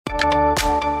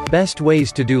Best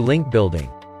ways to do link building.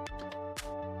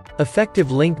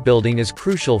 Effective link building is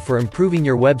crucial for improving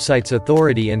your website's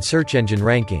authority and search engine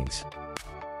rankings.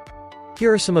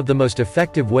 Here are some of the most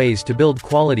effective ways to build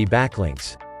quality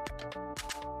backlinks.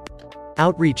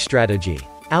 Outreach strategy.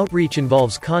 Outreach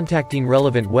involves contacting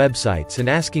relevant websites and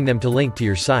asking them to link to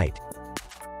your site.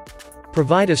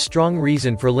 Provide a strong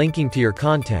reason for linking to your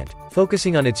content,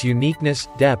 focusing on its uniqueness,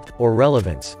 depth, or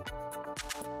relevance.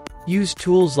 Use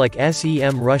tools like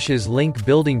SEMrush's link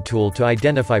building tool to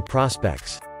identify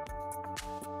prospects.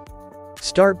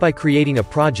 Start by creating a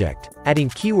project, adding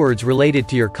keywords related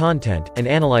to your content, and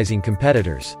analyzing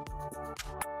competitors.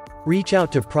 Reach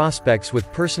out to prospects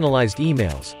with personalized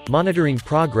emails, monitoring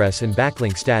progress and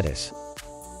backlink status.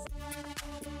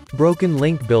 Broken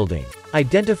link building.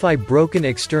 Identify broken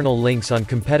external links on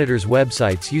competitors'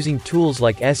 websites using tools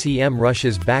like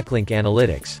SEMrush's backlink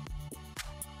analytics.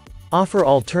 Offer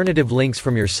alternative links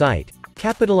from your site,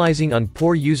 capitalizing on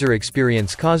poor user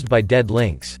experience caused by dead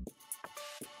links.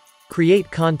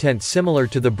 Create content similar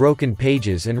to the broken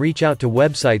pages and reach out to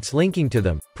websites linking to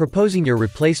them, proposing your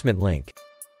replacement link.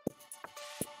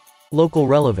 Local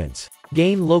relevance.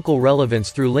 Gain local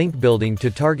relevance through link building to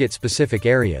target specific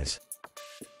areas.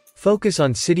 Focus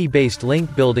on city-based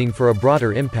link building for a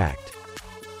broader impact.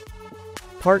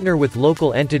 Partner with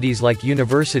local entities like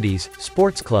universities,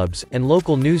 sports clubs, and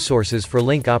local news sources for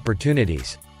link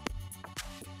opportunities.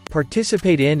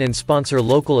 Participate in and sponsor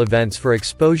local events for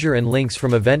exposure and links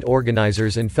from event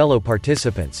organizers and fellow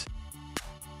participants.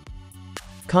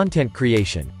 Content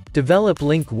creation. Develop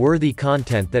link-worthy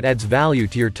content that adds value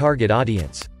to your target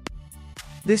audience.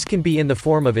 This can be in the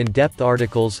form of in-depth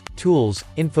articles, tools,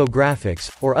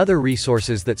 infographics, or other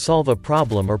resources that solve a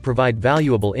problem or provide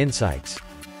valuable insights.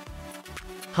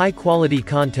 High-quality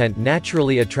content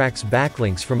naturally attracts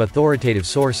backlinks from authoritative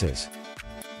sources.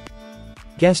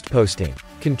 Guest posting.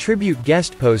 Contribute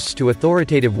guest posts to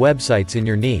authoritative websites in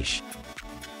your niche.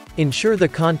 Ensure the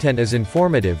content is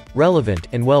informative, relevant,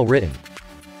 and well-written.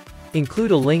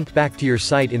 Include a link back to your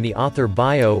site in the author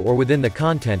bio or within the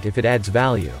content if it adds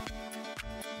value.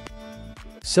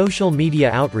 Social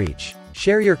media outreach.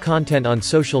 Share your content on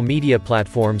social media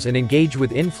platforms and engage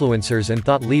with influencers and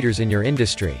thought leaders in your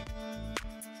industry.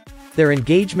 Their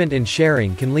engagement and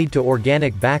sharing can lead to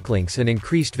organic backlinks and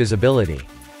increased visibility.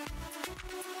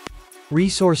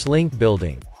 Resource link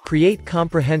building. Create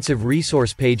comprehensive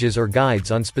resource pages or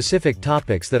guides on specific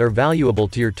topics that are valuable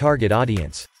to your target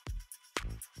audience.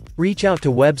 Reach out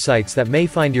to websites that may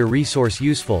find your resource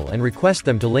useful and request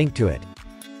them to link to it.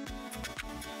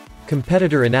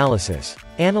 Competitor analysis.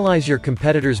 Analyze your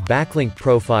competitors' backlink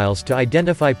profiles to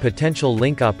identify potential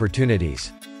link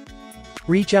opportunities.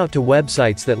 Reach out to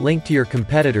websites that link to your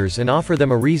competitors and offer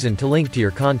them a reason to link to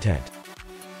your content.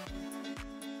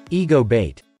 Ego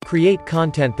bait. Create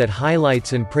content that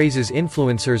highlights and praises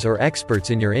influencers or experts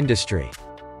in your industry.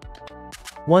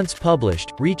 Once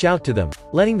published, reach out to them,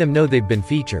 letting them know they've been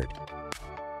featured.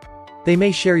 They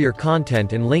may share your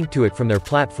content and link to it from their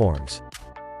platforms.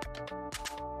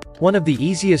 One of the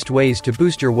easiest ways to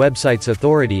boost your website's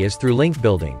authority is through link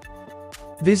building.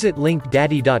 Visit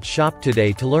linkdaddy.shop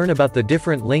today to learn about the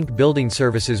different link building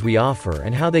services we offer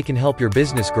and how they can help your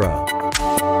business grow.